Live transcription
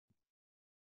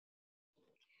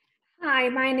Hi,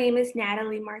 my name is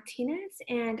Natalie Martinez,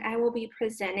 and I will be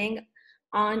presenting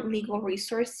on legal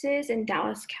resources in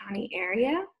Dallas County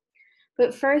area.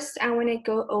 But first, I want to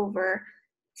go over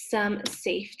some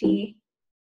safety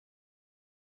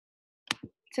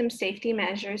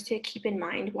measures to keep in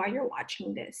mind while you're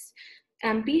watching this.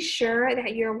 Be sure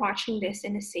that you're watching this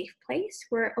in a safe place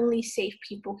where only safe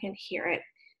people can hear it.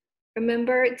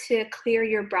 Remember to clear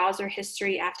your browser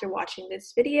history after watching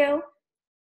this video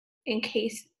in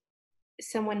case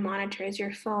someone monitors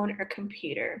your phone or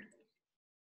computer.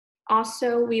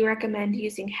 Also, we recommend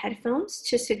using headphones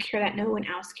to secure that no one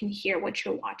else can hear what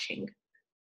you're watching.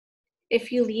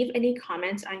 If you leave any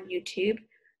comments on YouTube,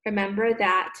 remember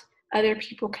that other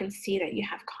people can see that you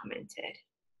have commented.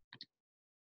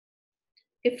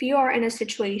 If you are in a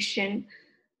situation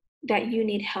that you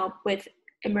need help with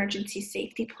emergency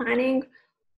safety planning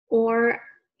or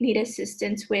need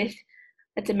assistance with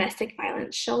a domestic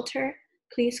violence shelter,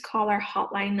 please call our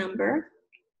hotline number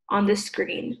on the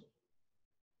screen.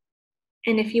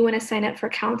 And if you want to sign up for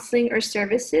counseling or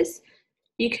services,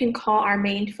 you can call our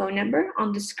main phone number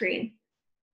on the screen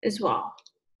as well.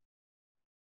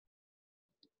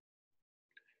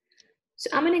 So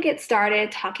I'm going to get started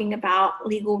talking about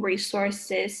legal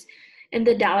resources in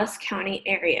the Dallas County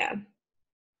area.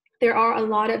 There are a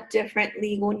lot of different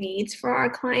legal needs for our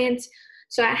clients,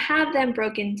 so I have them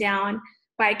broken down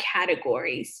by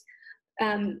categories.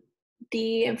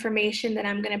 The information that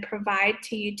I'm going to provide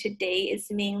to you today is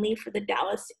mainly for the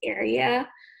Dallas area.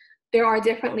 There are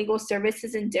different legal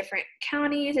services in different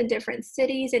counties and different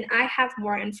cities, and I have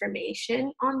more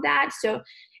information on that. So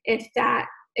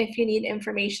if you need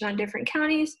information on different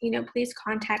counties, please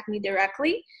contact me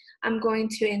directly. I'm going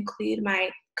to include my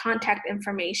contact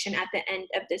information at the end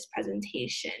of this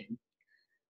presentation.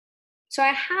 So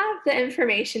I have the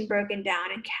information broken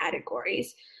down in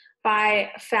categories by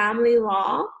family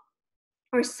law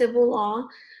or civil law,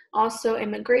 also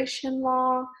immigration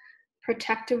law,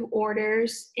 protective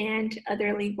orders, and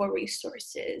other legal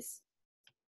resources.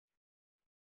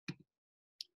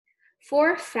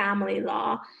 For family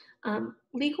law,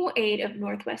 Legal Aid of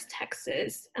Northwest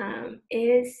Texas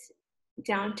is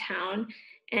downtown,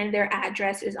 and their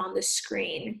address is on the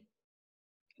screen.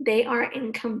 They are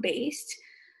income-based.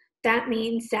 That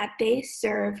means that they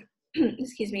serve,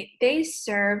 they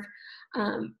serve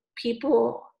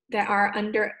people that are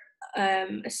under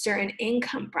a certain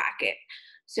income bracket.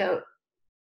 So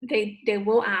they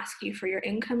will ask you for your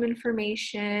income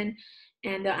information,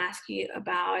 and they'll ask you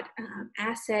about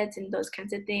assets and those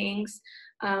kinds of things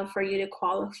for you to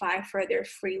qualify for their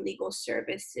free legal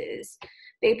services.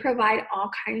 They provide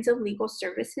all kinds of legal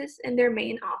services in their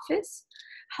main office.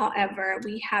 However,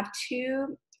 we have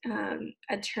two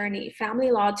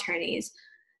family law attorneys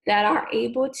that are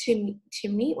able to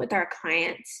meet with our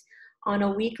clients on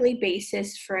a weekly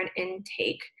basis for an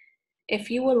intake.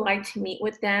 If you would like to meet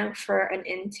with them for an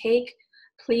intake,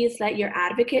 please let your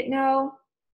advocate know,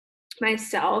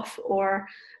 myself or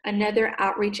another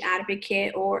outreach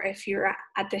advocate, or if you're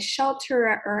at the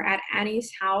shelter or at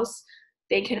Annie's house,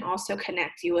 they can also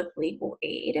connect you with Legal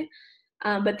Aid.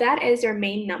 But that is their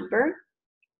main number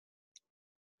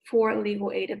for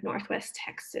Legal Aid of Northwest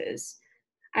Texas.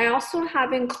 I also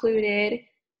have included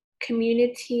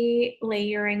Community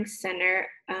Layering Center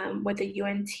with the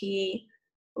UNT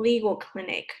Legal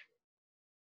Clinic.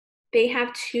 They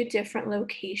have two different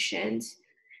locations,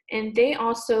 and they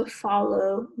also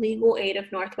follow Legal Aid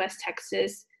of Northwest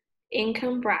Texas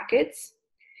income brackets.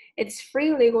 It's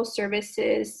free legal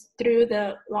services through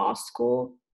the law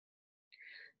school.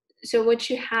 So what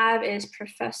you have is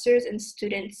professors and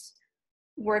students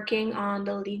working on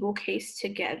the legal case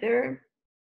together.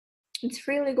 It's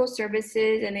free legal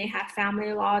services, and they have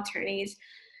family law attorneys,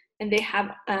 and they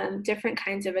have different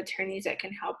kinds of attorneys that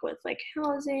can help with like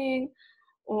housing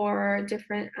or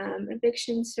different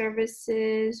eviction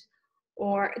services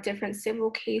or different civil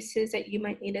cases that you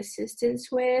might need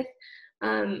assistance with.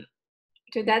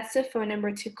 So that's the phone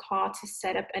number to call to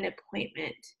set up an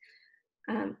appointment.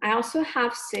 I also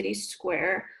have City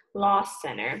Square Law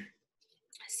Center.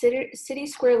 City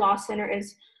Square Law Center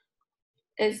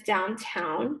is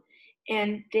downtown,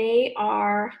 and they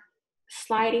are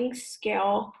sliding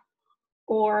scale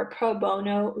or pro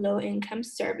bono low-income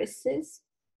services.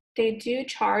 They do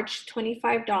charge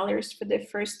 $25 for the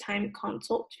first-time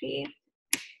consult fee.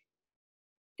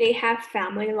 They have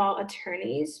family law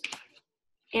attorneys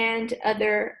and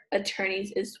other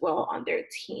attorneys as well on their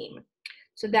team.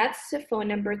 So that's the phone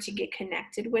number to get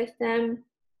connected with them,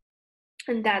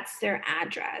 and that's their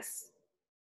address.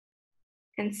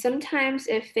 And sometimes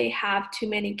if they have too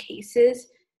many cases,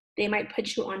 they might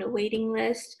put you on a waiting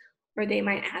list, or they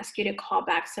might ask you to call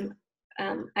back some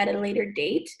at a later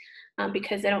date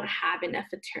because they don't have enough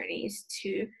attorneys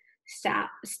to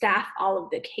staff all of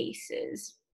the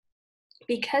cases.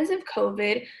 Because of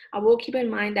COVID, I will keep in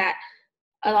mind that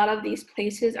a lot of these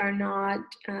places are not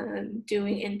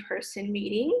doing in-person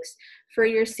meetings for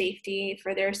your safety,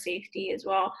 for their safety as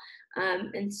well.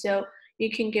 And so you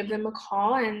can give them a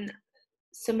call, and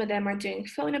some of them are doing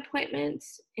phone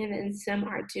appointments, and then some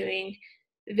are doing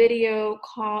video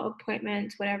call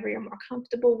appointments, whatever you're more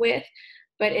comfortable with.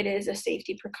 But it is a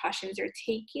safety precautions they're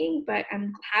taking. But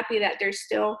I'm happy that they're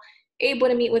still able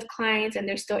to meet with clients, and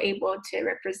they're still able to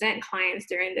represent clients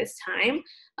during this time.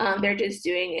 They're just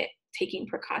doing it, taking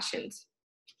precautions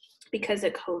because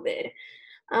of COVID.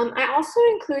 I also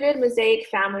included Mosaic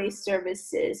Family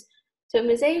Services. So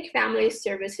Mosaic Family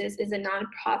Services is a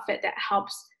nonprofit that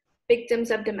helps victims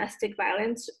of domestic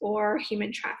violence or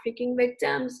human trafficking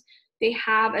victims. They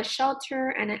have a shelter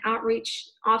and an outreach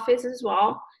office as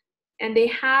well. And they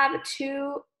have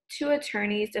two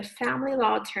attorneys, a family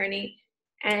law attorney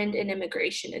and an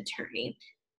immigration attorney.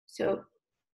 So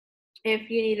if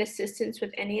you need assistance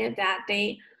with any of that,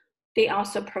 they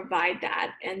also provide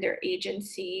that, and their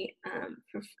agency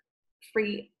for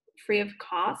free of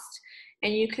cost.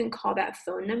 And you can call that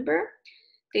phone number.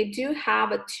 They do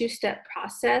have a 2-step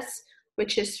process,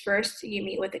 which is first you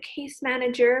meet with a case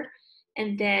manager,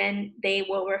 and then they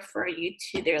will refer you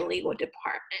to their legal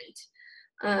department.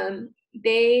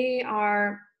 They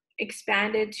are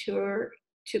expanded to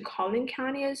Collin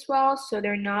County as well, so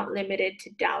they're not limited to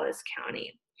Dallas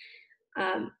County.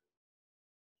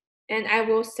 And I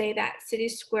will say that City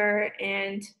Square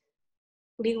and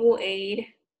Legal Aid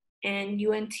and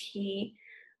UNT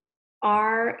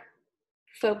are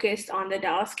focused on the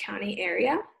Dallas County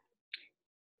area.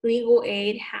 Legal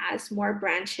Aid has more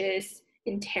branches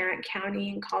in Tarrant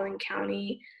County and Collin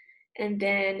County, and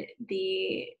then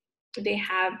they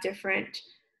have different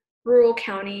rural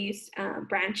counties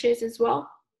branches as well.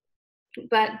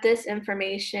 But this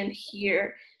information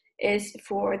here is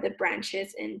for the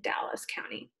branches in Dallas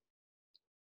County.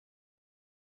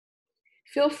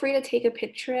 Feel free to take a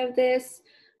picture of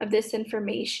this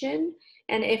information.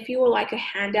 And if you would like a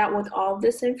handout with all of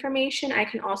this information, I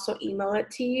can also email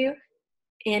it to you.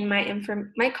 And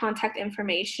my contact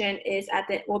information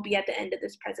will be at the end of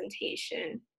this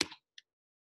presentation.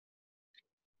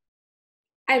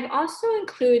 I've also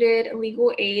included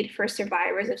legal aid for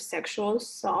survivors of sexual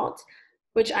assault,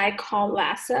 which I call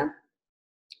LASA.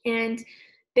 And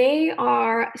they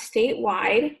are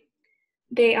statewide.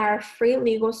 They are free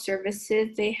legal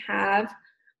services. They have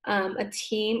a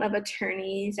team of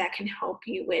attorneys that can help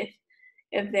you with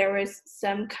if there was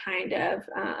some kind of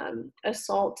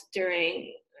assault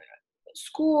during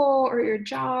school or your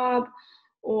job,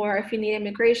 or if you need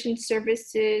immigration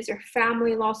services or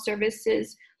family law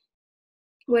services,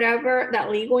 whatever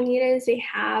that legal need is, they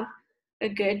have a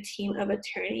good team of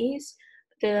attorneys.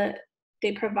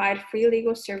 They provide free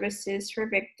legal services for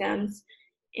victims,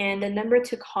 and the number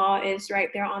to call is right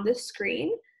there on the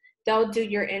screen. They'll do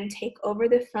your intake over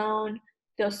the phone.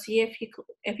 They'll see if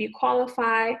you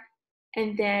qualify,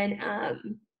 and then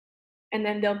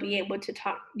they'll be able to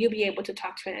talk. You'll be able to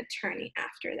talk to an attorney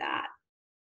after that.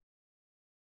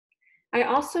 I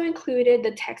also included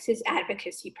the Texas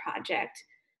Advocacy Project.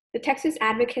 The Texas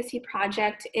Advocacy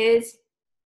Project is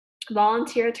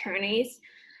volunteer attorneys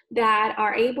that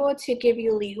are able to give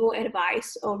you legal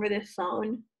advice over the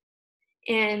phone.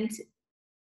 And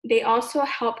they also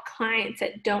help clients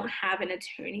that don't have an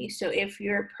attorney. So if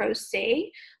you're pro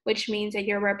se, which means that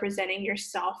you're representing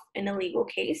yourself in a legal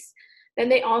case, then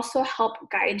they also help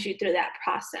guide you through that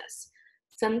process.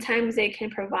 Sometimes they can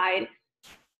provide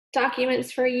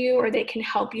documents for you, or they can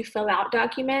help you fill out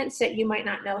documents that you might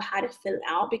not know how to fill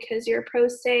out because you're pro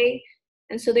se.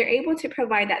 And so they're able to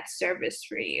provide that service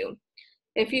for you.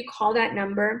 If you call that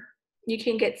number, you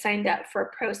can get signed up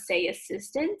for pro se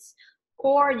assistance,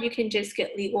 or you can just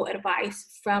get legal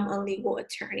advice from a legal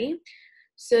attorney.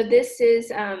 So this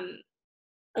is a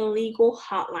legal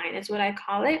hotline is what I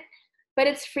call it, but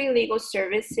it's free legal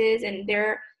services, and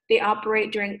they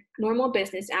operate during normal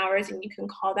business hours, and you can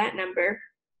call that number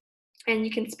and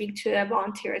you can speak to a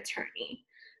volunteer attorney.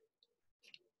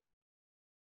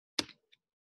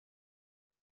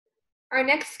 Our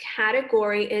next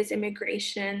category is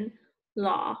immigration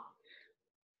law.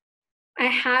 I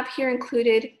have here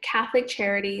included Catholic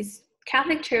Charities.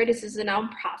 Catholic Charities is a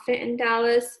nonprofit in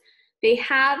Dallas. They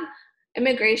have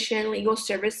immigration legal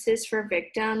services for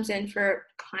victims and for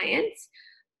clients.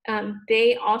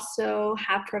 They also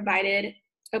have provided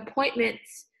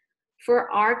appointments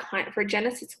for our client, for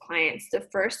Genesis clients, the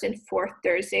first and fourth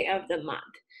Thursday of the month.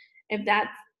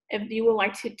 if you would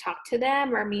like to talk to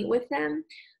them or meet with them,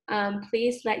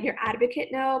 please let your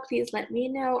advocate know, please let me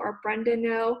know or Brenda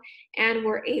know, and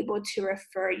we're able to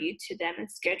refer you to them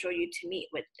and schedule you to meet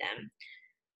with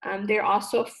them. There are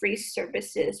also free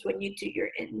services when you do your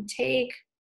intake.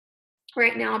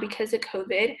 Right now, because of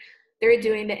COVID, they're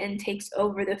doing the intakes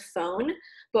over the phone,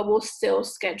 but we'll still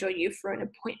schedule you for an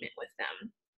appointment with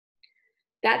them.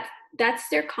 That's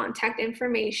their contact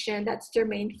information. That's their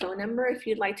main phone number. If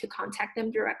you'd like to contact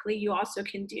them directly, you also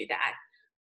can do that.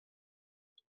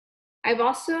 I've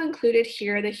also included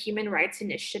here the Human Rights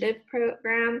Initiative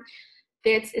program.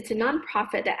 It's a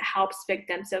nonprofit that helps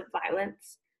victims of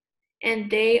violence,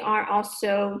 and they are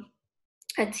also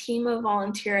a team of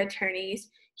volunteer attorneys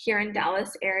here in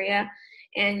Dallas area,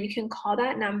 and you can call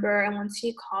that number, and once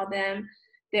you call them,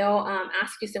 they'll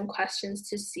ask you some questions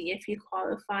to see if you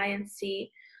qualify and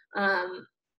see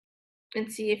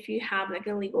if you have like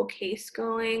a legal case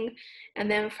going, and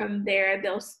then from there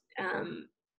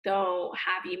they'll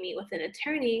have you meet with an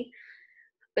attorney.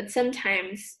 But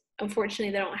sometimes,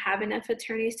 unfortunately, they don't have enough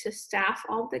attorneys to staff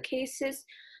all the cases,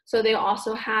 so they'll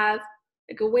also have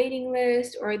like a waiting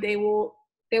list, or they will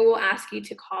ask you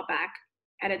to call back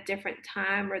at a different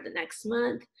time or the next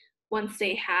month once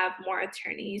they have more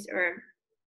attorneys or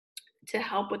to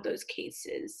help with those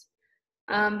cases.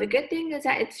 The good thing is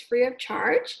that it's free of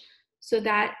charge, so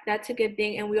that's a good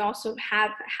thing. And we also have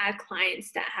had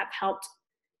clients that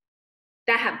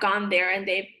have gone there and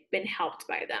they've been helped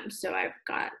by them. So I've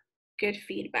got good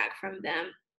feedback from them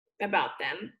about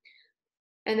them.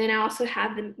 And then I also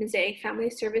have the Mosaic Family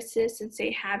Services, since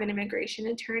they have an immigration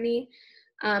attorney,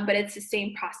 but it's the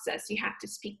same process. You have to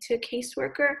speak to a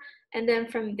caseworker, and then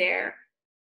from there,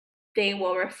 they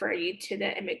will refer you to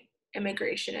the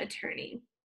immigration attorney.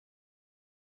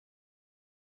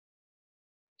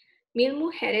 Mil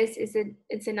Mujeres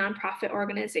it's a nonprofit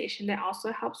organization that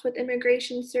also helps with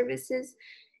immigration services,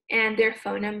 and their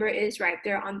phone number is right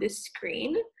there on the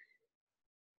screen.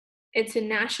 It's a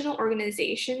national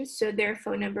organization, so their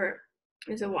phone number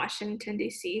is a Washington,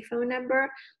 D.C. phone number,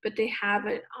 but they have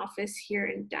an office here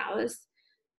in Dallas,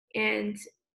 and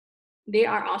they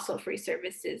are also free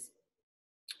services.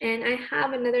 And I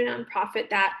have another nonprofit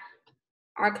that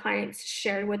our clients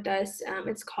shared with us.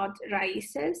 It's called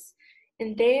Raices,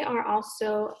 and they are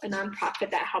also a nonprofit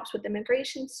that helps with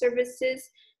immigration services.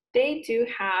 They do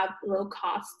have low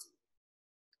cost.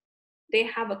 They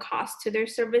have a cost to their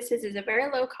services. It's a very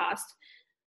low cost,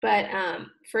 but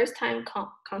first time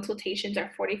consultations are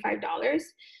 $45,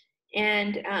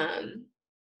 and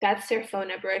that's their phone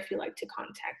number if you'd like to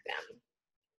contact them.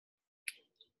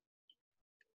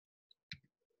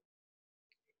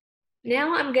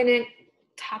 Now I'm going to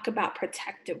talk about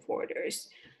protective orders.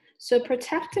 So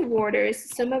protective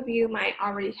orders, some of you might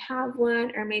already have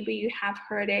one, or maybe you have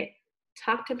heard it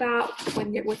talked about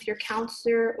when you're with your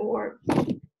counselor or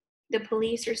the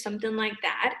police or something like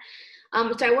that.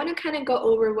 So I want to kind of go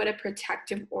over what a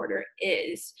protective order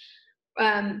is.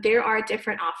 There are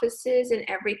different offices in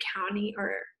every county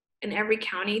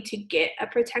to get a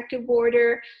protective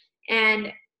order,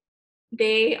 and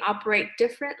they operate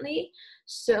differently.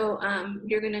 So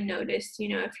you're going to notice,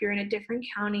 if you're in a different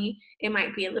county, it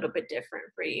might be a little bit different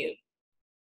for you.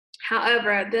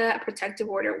 However, the protective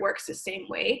order works the same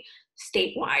way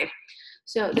statewide.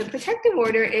 So the protective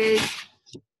order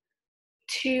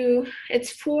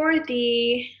it's for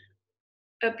the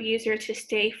abuser to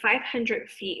stay 500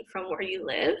 feet from where you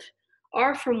live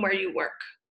or from where you work.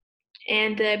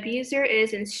 And the abuser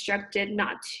is instructed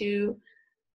not to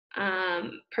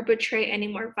perpetrate any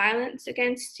more violence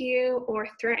against you or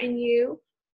threaten you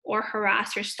or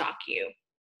harass or stalk you.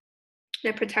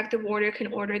 The protective order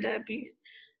can order the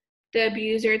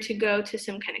abuser to go to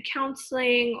some kind of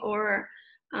counseling or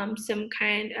some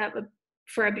kind of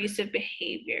for abusive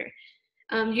behavior.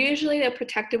 Usually the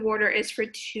protective order is for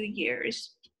 2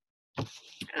 years.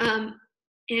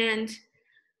 And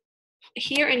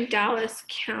here in Dallas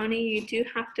County, you do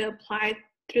have to apply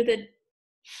through the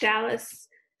Dallas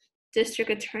District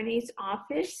Attorney's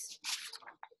Office.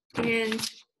 And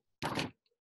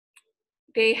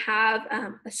they have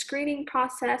a screening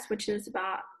process, which is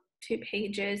about 2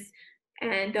 pages.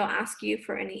 And they'll ask you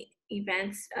for any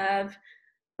events of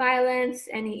violence,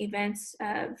 any events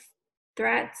of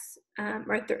threats,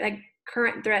 or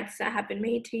current threats that have been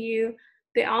made to you.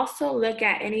 They also look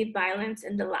at any violence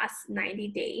in the last 90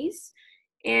 days,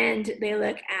 and they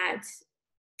look at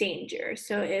danger.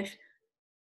 So if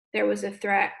there was a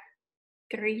threat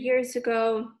 3 years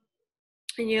ago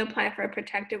and you apply for a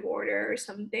protective order or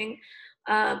something,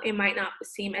 it might not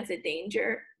seem as a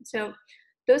danger. So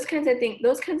those kinds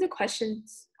of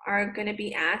questions are going to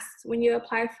be asked when you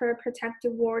apply for a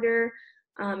protective order.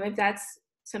 If that's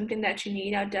something that you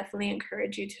need, I'll definitely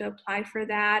encourage you to apply for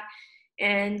that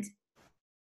and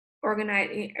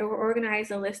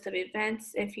organize a list of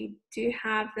events if you do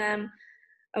have them,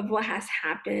 of what has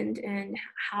happened and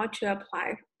how to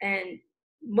apply. And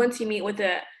once you meet with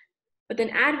an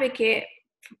advocate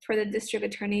for the district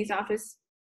attorney's office,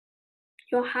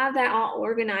 you'll have that all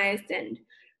organized and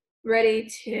ready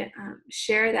to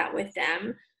share that with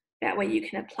them. That way you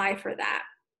can apply for that.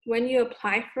 When you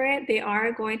apply for it, they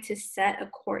are going to set a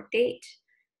court date.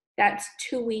 That's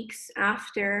 2 weeks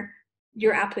after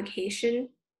your application.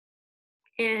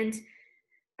 And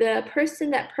the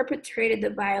person that perpetrated the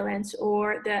violence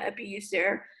or the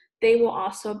abuser, they will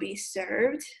also be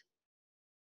served.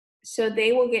 So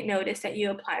they will get notice that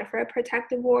you applied for a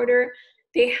protective order.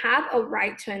 They have a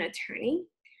right to an attorney,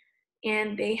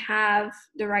 and they have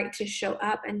the right to show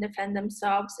up and defend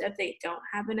themselves if they don't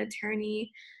have an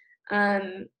attorney.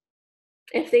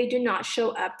 If they do not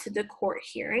show up to the court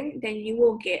hearing, then you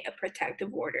will get a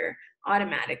protective order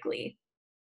automatically.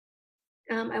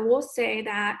 I will say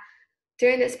that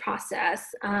during this process,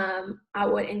 I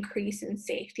would increase in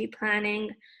safety planning,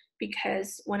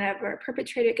 because whenever a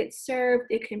perpetrator gets served,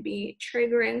 it can be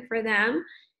triggering for them,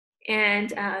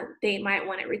 and they might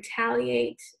want to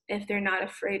retaliate if they're not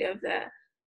afraid of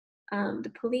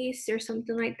the police or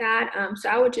something like that. So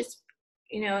I would just,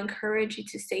 encourage you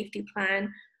to safety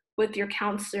plan with your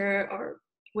counselor or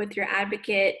with your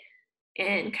advocate,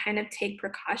 and kind of take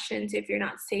precautions if you're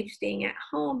not safe staying at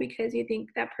home because you think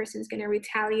that person's going to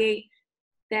retaliate.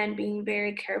 Then being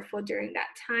very careful during that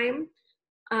time.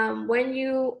 When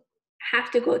you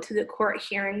have to go to the court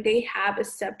hearing, they have a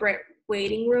separate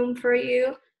waiting room for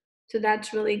you. So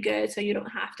that's really good. So you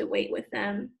don't have to wait with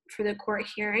them for the court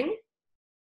hearing.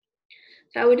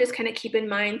 So I would just kind of keep in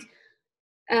mind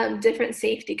different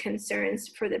safety concerns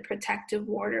for the protective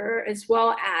order, as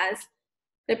well as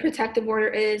the protective order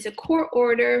is a court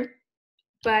order,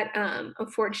 but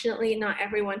unfortunately not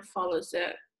everyone follows the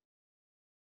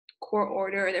court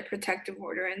order or the protective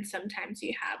order, and sometimes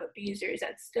you have abusers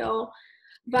that still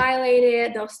violate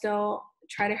it. They'll still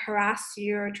try to harass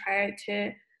you or try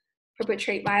to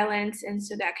perpetrate violence, and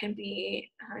so that can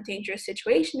be a dangerous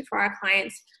situation for our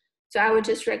clients. So I would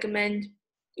just recommend,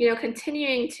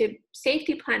 continuing to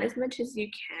safety plan as much as you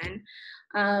can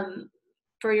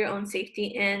for your own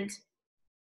safety, and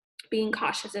being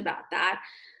cautious about that.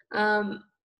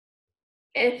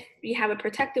 If you have a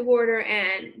protective order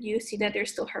and you see that they're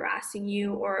still harassing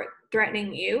you or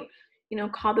threatening you,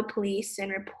 call the police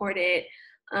and report it.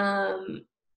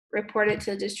 Report it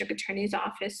to the district attorney's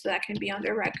office so that can be on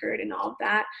their record and all of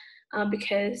that,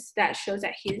 because that shows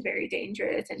that he's very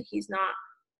dangerous and he's not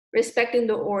respecting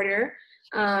the order.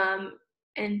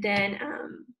 And then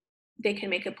they can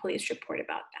make a police report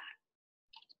about that.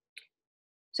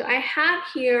 So I have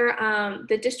here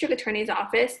the district attorney's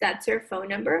office. That's their phone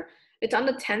number. It's on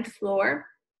the 10th floor.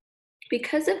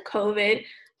 Because of COVID,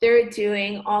 they're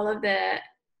doing all of the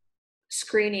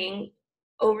screening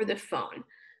over the phone.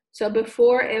 So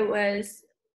before it was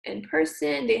in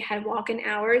person, they had walk-in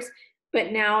hours,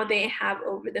 but now they have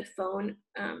over the phone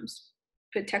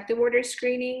protective order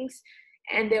screenings,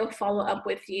 and they'll follow up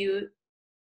with you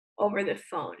over the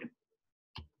phone.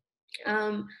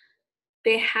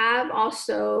 They have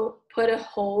also put a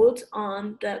hold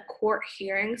on the court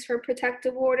hearings for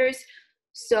protective orders.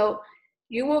 So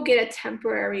you will get a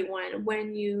temporary one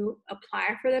when you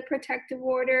apply for the protective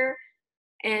order,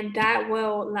 and that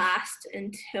will last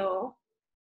until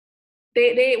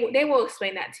they will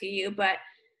explain that to you, but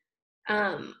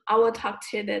I will talk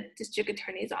to the district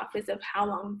attorney's office of how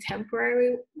long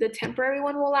the temporary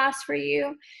one will last for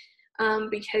you,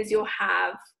 because you'll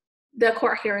have the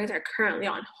court hearings are currently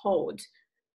on hold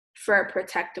for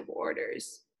protective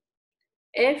orders.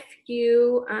 If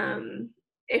you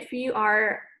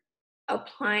are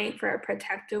applying for a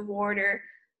protective order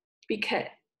because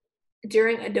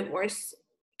during a divorce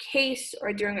case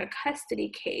or during a custody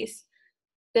case,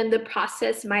 then the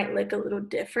process might look a little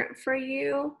different for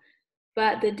you,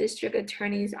 but the district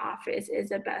attorney's office is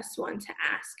the best one to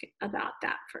ask about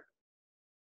that for.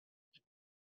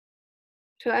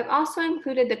 So I've also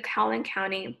included the Collin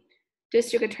County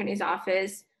District Attorney's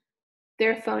Office.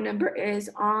 Their phone number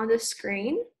is on the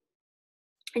screen,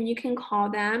 and you can call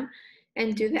them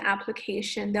and do the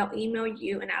application. They'll email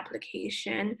you an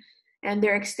application, and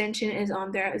their extension is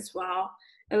on there as well.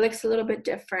 It looks a little bit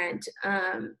different,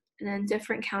 and then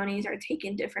different counties are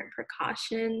taking different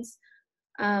precautions.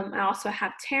 I also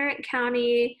have Tarrant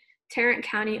County. Tarrant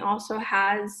County also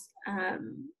has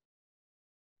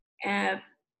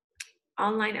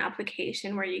online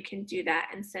application where you can do that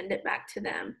and send it back to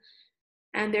them.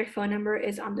 And their phone number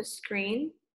is on the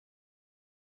screen.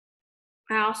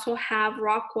 I also have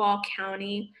Rockwall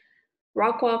County.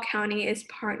 Rockwall County is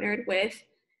partnered with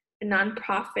a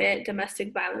nonprofit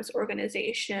domestic violence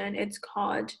organization. It's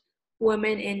called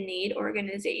Women in Need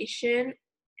Organization,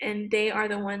 and they are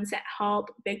the ones that help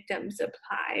victims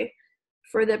apply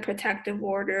for the protective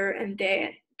order, and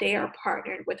they are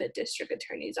partnered with the district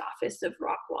attorney's office of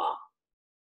Rockwall.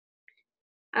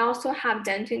 I also have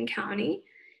Denton County,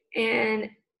 and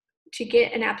to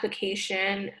get an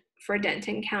application for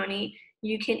Denton County,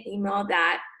 you can email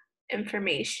that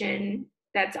information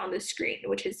that's on the screen,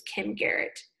 which is Kim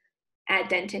Garrett at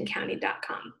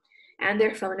dentoncounty.com. And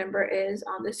their phone number is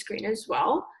on the screen as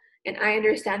well. And I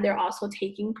understand they're also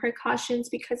taking precautions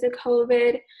because of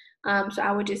COVID. So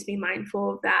I would just be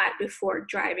mindful of that before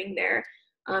driving there.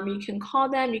 You can call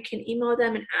them, you can email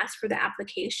them and ask for the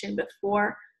application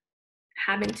before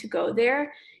having to go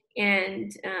there,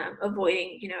 and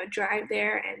avoiding, a drive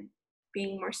there and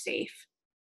being more safe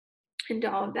and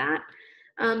all of that.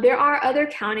 There are other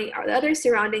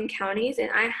surrounding counties,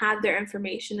 and I have their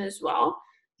information as well.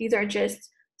 These are just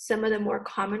some of the more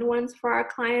common ones for our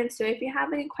clients. So if you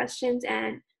have any questions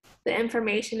and the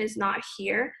information is not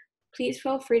here, please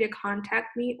feel free to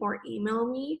contact me or email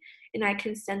me, and I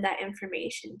can send that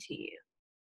information to you.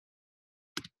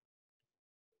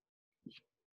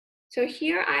 So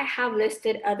here I have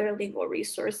listed other legal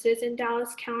resources in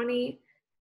Dallas County.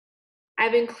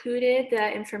 I've included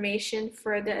the information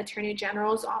for the Attorney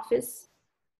General's office.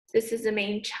 This is the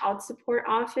main child support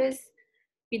office.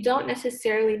 You don't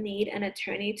necessarily need an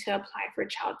attorney to apply for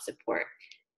child support.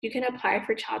 You can apply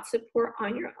for child support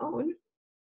on your own.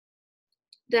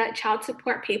 The child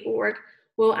support paperwork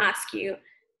will ask you,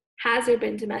 has there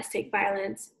been domestic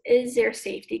violence? Is there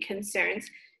safety concerns?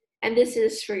 And this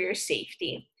is for your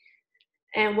safety.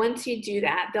 And once you do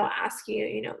that, they'll ask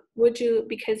you, would you,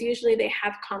 because usually they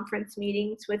have conference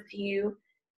meetings with you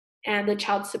and the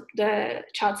child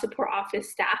support office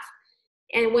staff.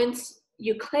 And once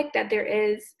you click that there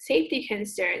is safety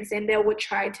concerns, then they would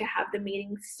try to have the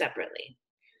meetings separately.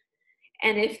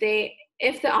 And if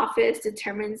the office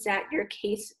determines that your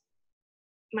case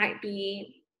might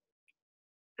be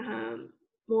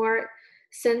more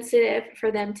sensitive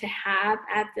for them to have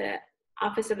at the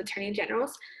Office of Attorney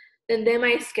Generals, then they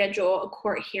might schedule a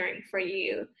court hearing for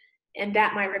you, and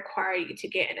that might require you to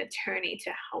get an attorney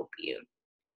to help you.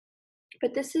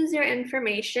 But this is your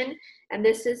information, and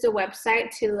this is the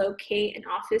website to locate an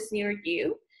office near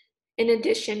you. In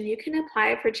addition, you can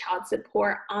apply for child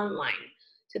support online.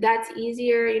 So that's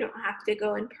easier. You don't have to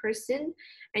go in person,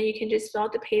 and you can just fill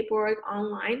out the paperwork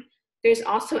online. There's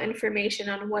also information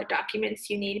on what documents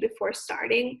you need before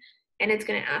starting, and it's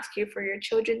going to ask you for your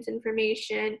children's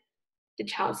information, the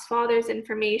child's father's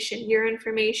information, your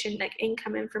information, like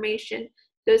income information,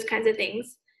 those kinds of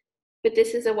things. But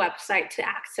this is a website to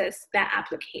access that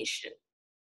application.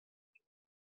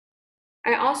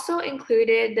 I also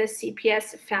included the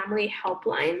CPS Family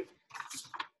Helpline,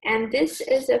 and this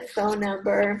is a phone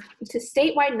number. It's a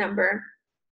statewide number,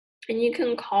 and you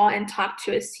can call and talk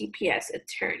to a CPS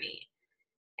attorney,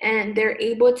 and they're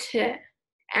able to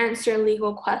answer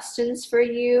legal questions for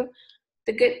you.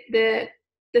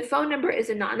 The phone number is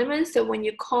anonymous, so when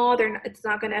you call, it's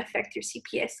not going to affect your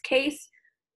CPS case.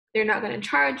 They're not going to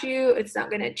charge you. It's not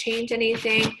going to change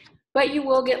anything, but you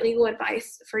will get legal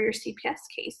advice for your CPS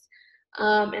case.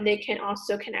 And they can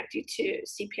also connect you to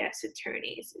CPS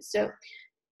attorneys. So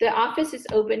the office is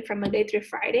open from Monday through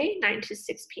Friday, 9 to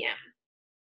 6 p.m.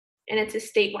 And it's a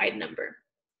statewide number.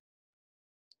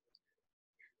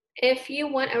 If you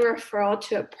want a referral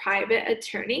to a private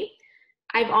attorney,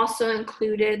 I've also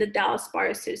included the Dallas Bar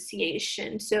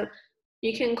Association. So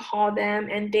you can call them,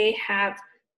 and they have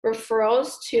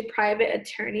referrals to private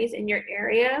attorneys in your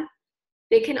area.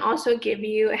 They can also give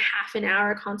you a half an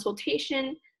hour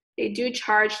consultation. They do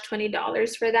charge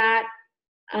 $20 for that,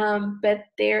 but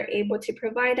they're able to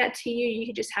provide that to you.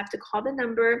 You just have to call the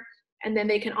number, and then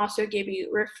they can also give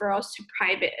you referrals to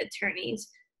private attorneys,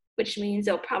 which means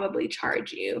they'll probably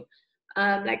charge you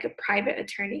like a private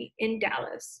attorney in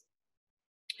Dallas.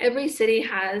 Every city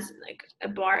has like a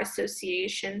bar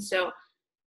association. So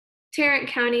Tarrant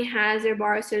County has their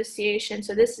bar association.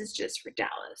 So this is just for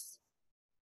Dallas.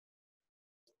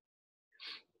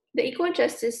 The Equal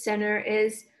Justice Center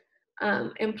is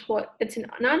it's a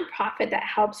nonprofit that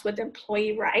helps with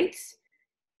employee rights,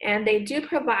 and they do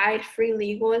provide free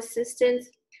legal assistance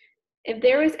if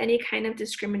there is any kind of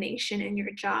discrimination in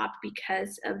your job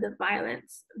because of the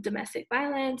violence, domestic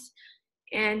violence,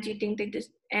 and you think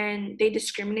they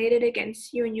discriminated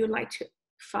against you and you would like to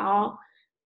file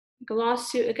a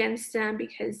lawsuit against them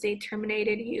because they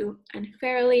terminated you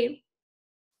unfairly,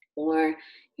 or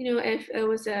if it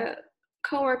was a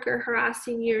coworker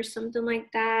harassing you or something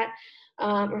like that,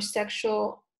 or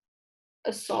sexual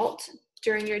assault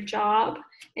during your job,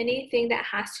 anything that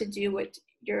has to do with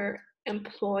your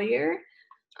employer,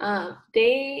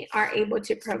 they are able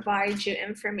to provide you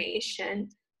information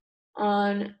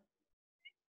on,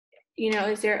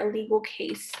 is there a legal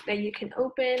case that you can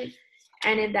open,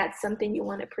 and if that's something you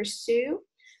want to pursue.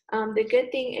 The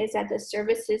good thing is that the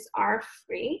services are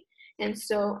free, and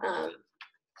so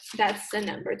that's the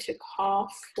number to call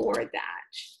for that.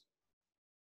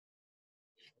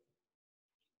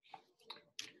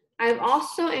 I've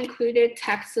also included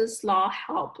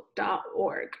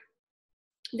texaslawhelp.org.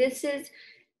 This is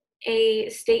a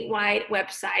statewide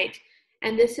website,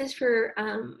 and this is for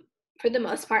the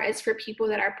most part, it's for people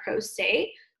that are pro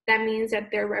se. That means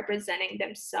that they're representing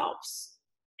themselves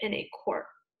in a court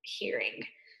hearing.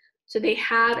 So they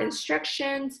have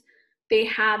instructions, they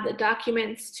have the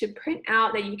documents to print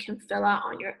out that you can fill out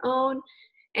on your own,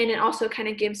 and it also kind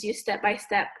of gives you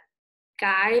step-by-step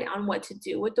guide on what to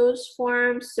do with those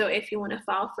forms. So if you want to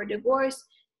file for divorce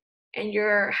and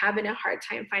you're having a hard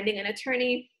time finding an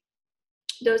attorney,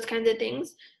 those kinds of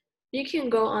things, you can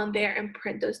go on there and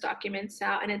print those documents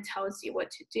out, and it tells you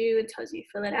what to do. It tells you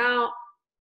fill it out,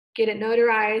 get it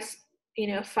notarized,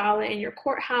 file it in your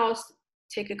courthouse,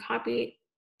 take a copy,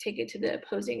 take it to the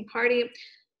opposing party,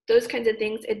 those kinds of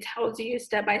things. It tells you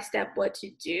step by step what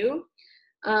to do.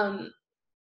 And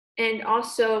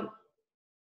also,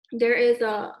 there is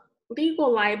a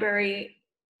legal library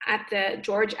at the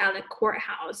George Allen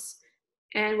Courthouse,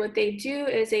 and what they do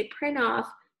is they print off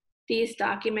these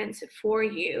documents for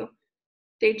you.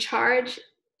 They charge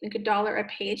like $1 a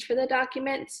page for the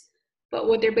documents, but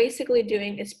what they're basically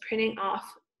doing is printing off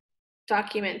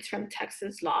documents from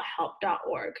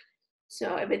texaslawhelp.org.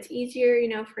 So if it's easier,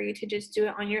 for you to just do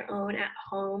it on your own at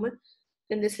home,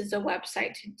 then this is a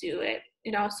website to do it.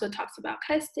 It also talks about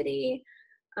custody,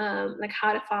 like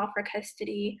how to file for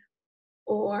custody,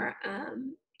 or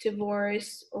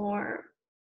divorce, or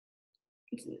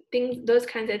things, those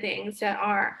kinds of things that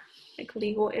are like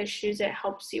legal issues. It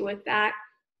helps you with that.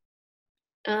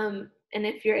 And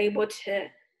if you're able to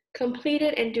complete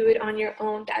it and do it on your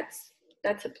own,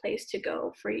 that's a place to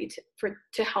go for you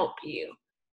to help you.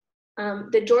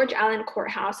 The George Allen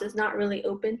Courthouse is not really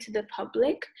open to the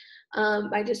public.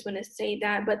 I just want to say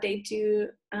that, but they do.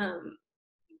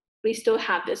 We still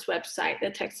have this website,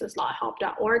 the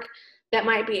texaslawhelp.org, that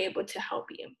might be able to help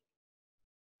you.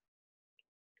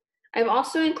 I've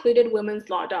also included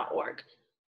womenslaw.org.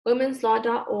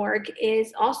 Womenslaw.org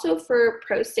is also for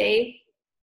pro se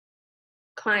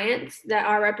clients that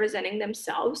are representing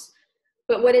themselves,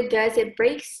 but what it does, it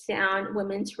breaks down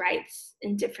women's rights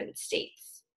in different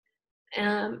states,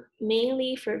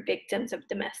 mainly for victims of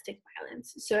domestic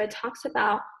violence. So it talks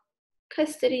about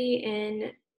custody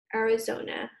in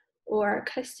Arizona, or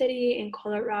custody in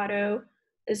Colorado,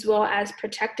 as well as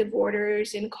protective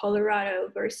orders in Colorado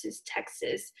versus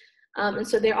Texas. And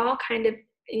so they're all kind of,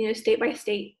 state by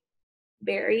state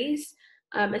varies,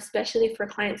 especially for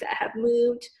clients that have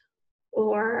moved,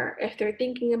 or if they're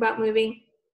thinking about moving.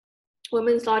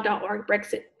 Womenslaw.org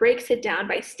breaks it down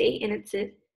by state, and it's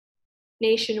a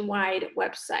nationwide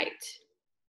website.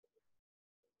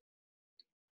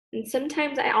 And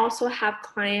sometimes I also have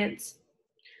clients,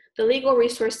 the Legal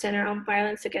Resource Center on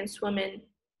Violence Against Women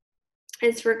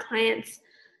is for clients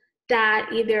that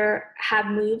either have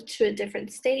moved to a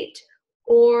different state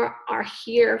or are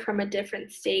here from a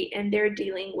different state, and they're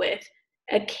dealing with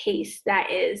a case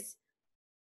that is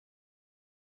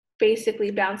basically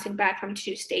bouncing back from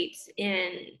two states,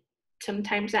 and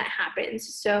sometimes that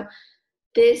happens. So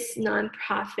this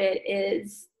nonprofit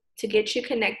is to get you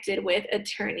connected with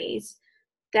attorneys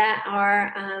that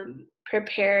are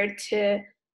prepared to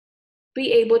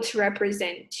be able to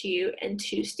represent you in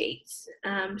two states.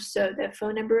 So the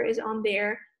phone number is on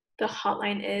there, the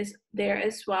hotline is there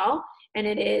as well, and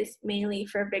it is mainly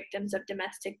for victims of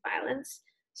domestic violence.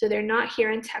 So they're not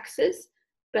here in Texas,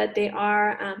 but they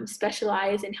are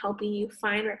specialized in helping you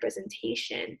find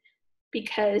representation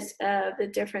because of the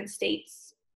different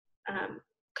states'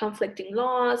 conflicting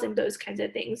laws and those kinds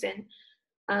of things,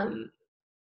 and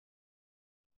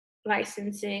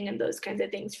licensing and those kinds of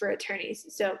things for attorneys.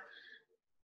 So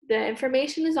the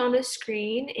information is on the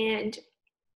screen, and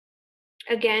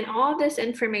again, all of this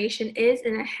information is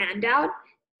in a handout.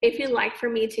 If you'd like for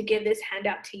me to give this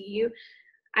handout to you,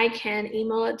 I can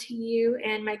email it to you,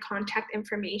 and my contact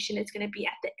information is going to be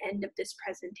at the end of this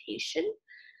presentation.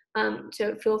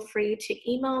 So feel free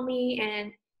to email me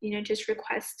and just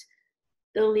request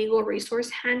the legal resource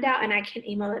handout and I can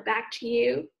email it back to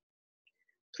you.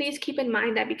 Please keep in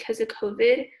mind that because of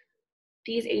COVID,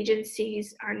 these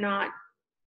agencies are not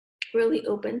really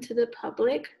open to the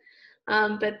public,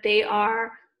 but they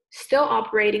are still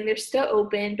operating. They're still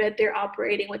open, but they're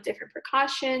operating with different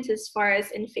precautions as far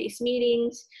as in-face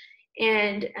meetings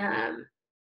and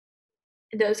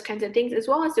those kinds of things, as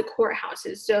well as the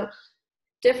courthouses. So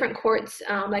different courts,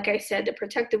 like I said, the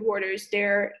protective orders,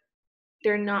 they're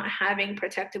not having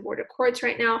protective order courts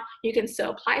right now. You can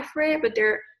still apply for it, but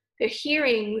the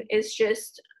hearing is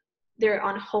just, they're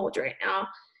on hold right now.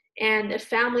 And the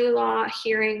family law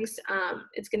hearings,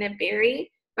 it's going to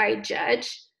vary by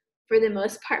judge. For the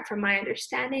most part, from my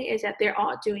understanding, is that they're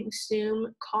all doing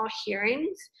Zoom call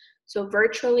hearings. So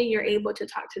virtually, you're able to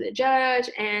talk to the judge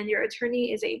and your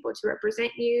attorney is able to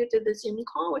represent you through the Zoom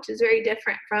call, which is very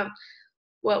different from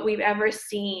what we've ever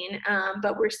seen.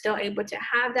 But we're still able to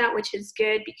have that, which is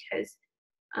good because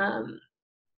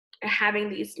having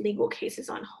these legal cases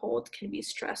on hold can be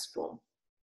stressful.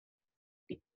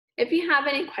 If you have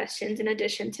any questions in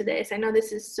addition to this, I know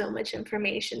this is so much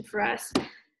information for us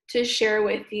to share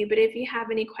with you, but if you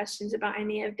have any questions about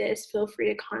any of this, feel free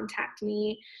to contact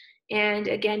me. And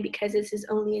again, because this is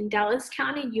only in Dallas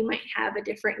County, you might have a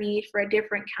different need for a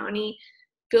different county.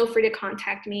 Feel free to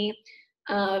contact me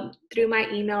through my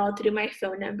email, through my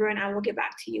phone number, and I will get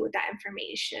back to you with that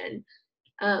information.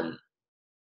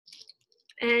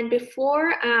 And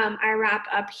before I wrap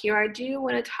up here, I do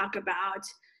want to talk about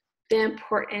the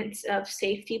importance of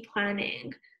safety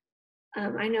planning.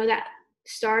 I know that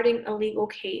starting a legal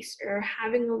case or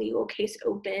having a legal case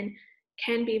open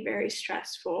can be very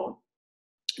stressful.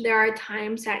 There are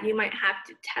times that you might have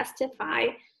to testify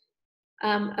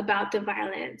about the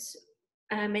violence,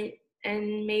 and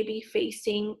maybe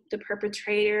facing the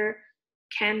perpetrator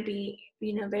can be,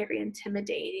 very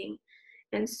intimidating.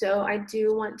 And so I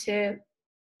do want to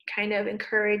kind of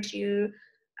encourage you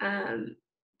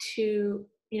to,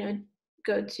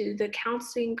 go to the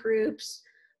counseling groups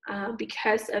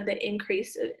because of the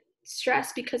increase of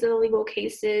stress because of the legal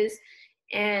cases,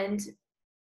 and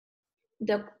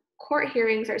the court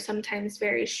hearings are sometimes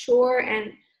very short,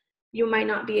 and you might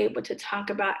not be able to talk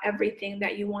about everything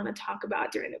that you want to talk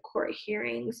about during the court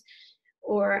hearings,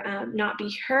 or not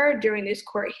be heard during these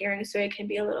court hearings, so it can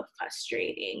be a little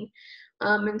frustrating.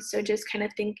 And so just kind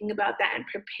of thinking about that and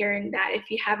preparing that. If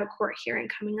you have a court hearing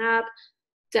coming up,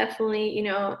 definitely,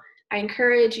 I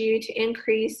encourage you to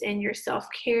increase in your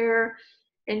self-care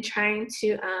and trying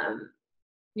to,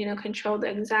 control the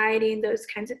anxiety and those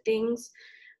kinds of things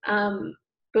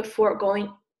before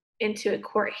going into a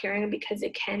court hearing, because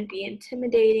it can be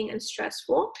intimidating and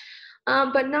stressful.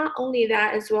 But not only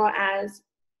that, as well as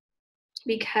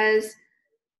because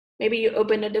maybe you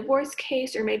opened a divorce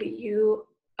case, or maybe you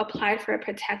applied for a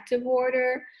protective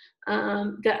order,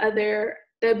 the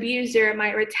abuser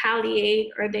might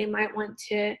retaliate, or they might want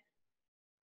to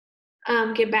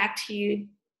get back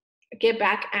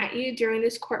at you during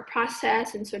this court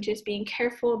process. And so just being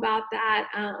careful about that,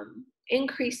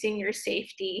 increasing your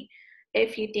safety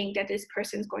if you think that this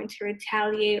person's going to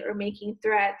retaliate or making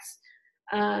threats,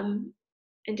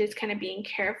 and just kind of being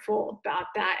careful about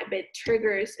that if it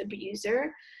triggers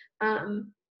abuser. And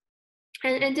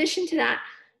in addition to that,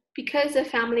 because the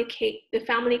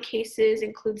family cases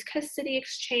includes custody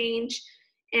exchange,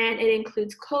 and it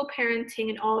includes co-parenting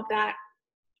and all of that,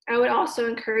 I would also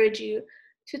encourage you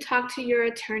to talk to your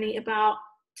attorney about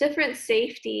different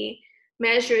safety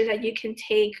measures that you can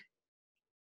take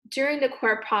during the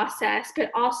court process,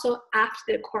 but also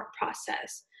after the court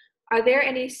process. Are there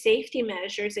any safety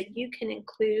measures that you can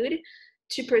include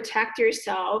to protect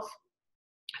yourself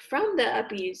from the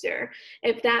abuser?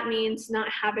 If that means not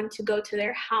having to go to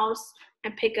their house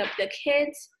and pick up the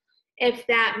kids, if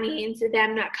that means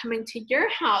them not coming to your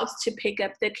house to pick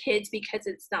up the kids because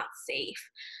it's not safe.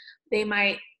 They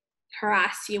might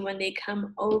harass you when they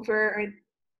come over,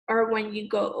 or when you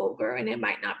go over, and it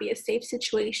might not be a safe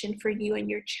situation for you and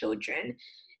your children.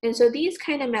 And so these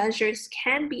kind of measures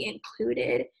can be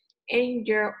included in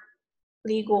your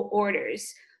legal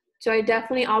orders. So I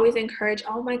definitely always encourage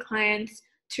all my clients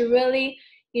to really,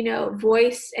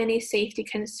 voice any safety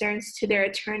concerns to their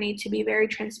attorney, to be very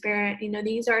transparent.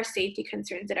 These are safety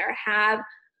concerns that I have.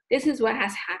 This is what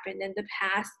has happened in the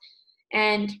past,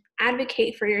 and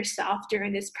advocate for yourself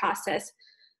during this process,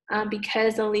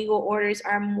 because the legal orders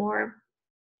are more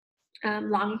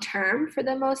long-term for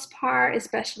the most part,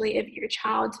 especially if your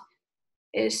child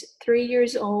is 3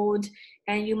 years old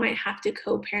and you might have to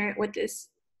co-parent with this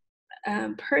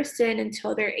person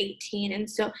until they're 18. And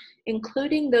so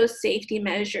including those safety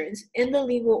measures in the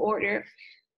legal order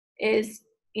is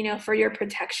for your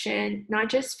protection, not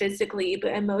just physically,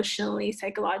 but emotionally,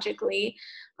 psychologically,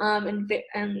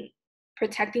 and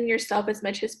protecting yourself as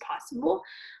much as possible.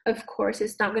 Of course,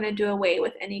 it's not going to do away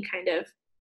with any kind of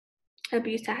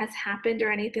abuse that has happened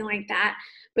or anything like that,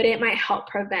 but it might help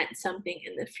prevent something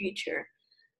in the future.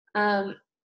 Um,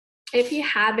 if you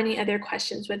have any other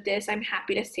questions with this, I'm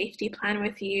happy to safety plan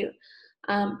with you,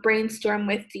 brainstorm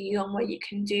with you on what you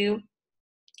can do.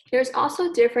 There's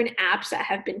also different apps that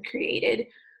have been created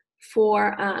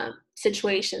for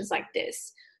situations like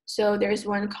this. So there's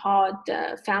one called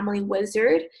the Family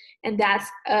Wizard, and that's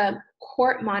a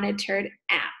court monitored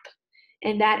app.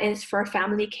 And that is for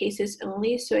family cases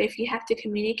only. So if you have to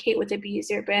communicate with the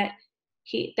abuser, but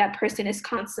that person is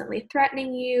constantly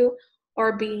threatening you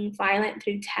or being violent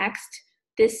through text,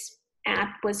 this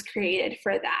app was created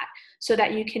for that, so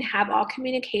that you can have all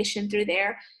communication through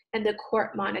there and the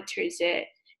court monitors it.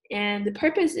 And the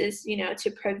purpose is,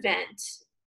 to prevent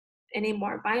any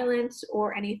more violence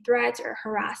or any threats or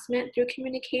harassment through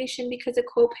communication because of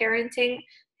co-parenting.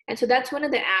 And so that's one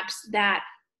of the apps that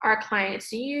our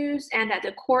clients use and that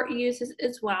the court uses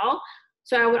as well.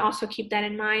 So I would also keep that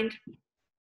in mind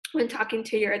when talking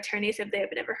to your attorneys. If they've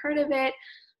never heard of it,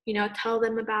 tell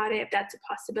them about it if that's a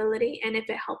possibility, and if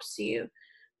it helps you,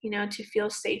 to feel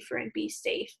safer and be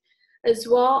safe, as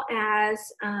well as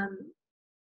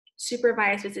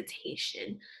supervised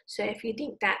visitation. So if you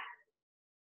think that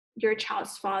your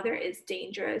child's father is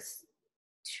dangerous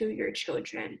to your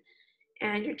children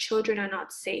and your children are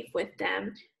not safe with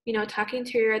them, talking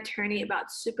to your attorney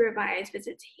about supervised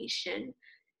visitation.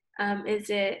 And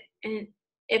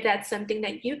if that's something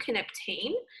that you can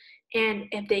obtain, and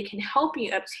if they can help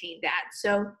you obtain that.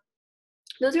 So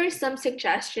those are some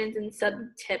suggestions and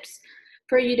some tips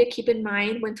for you to keep in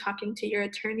mind when talking to your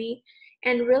attorney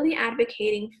and really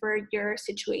advocating for your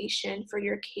situation, for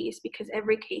your case, because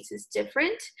every case is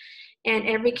different and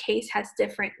every case has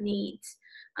different needs.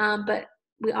 But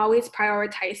we always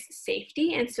prioritize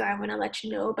safety. And so I want to let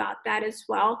you know about that as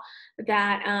well,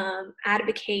 that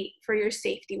advocate for your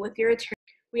safety with your attorney.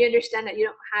 We understand that you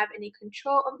don't have any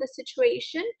control of the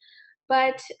situation,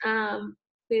 but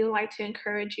we would like to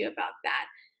encourage you about that.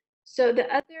 So the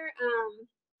other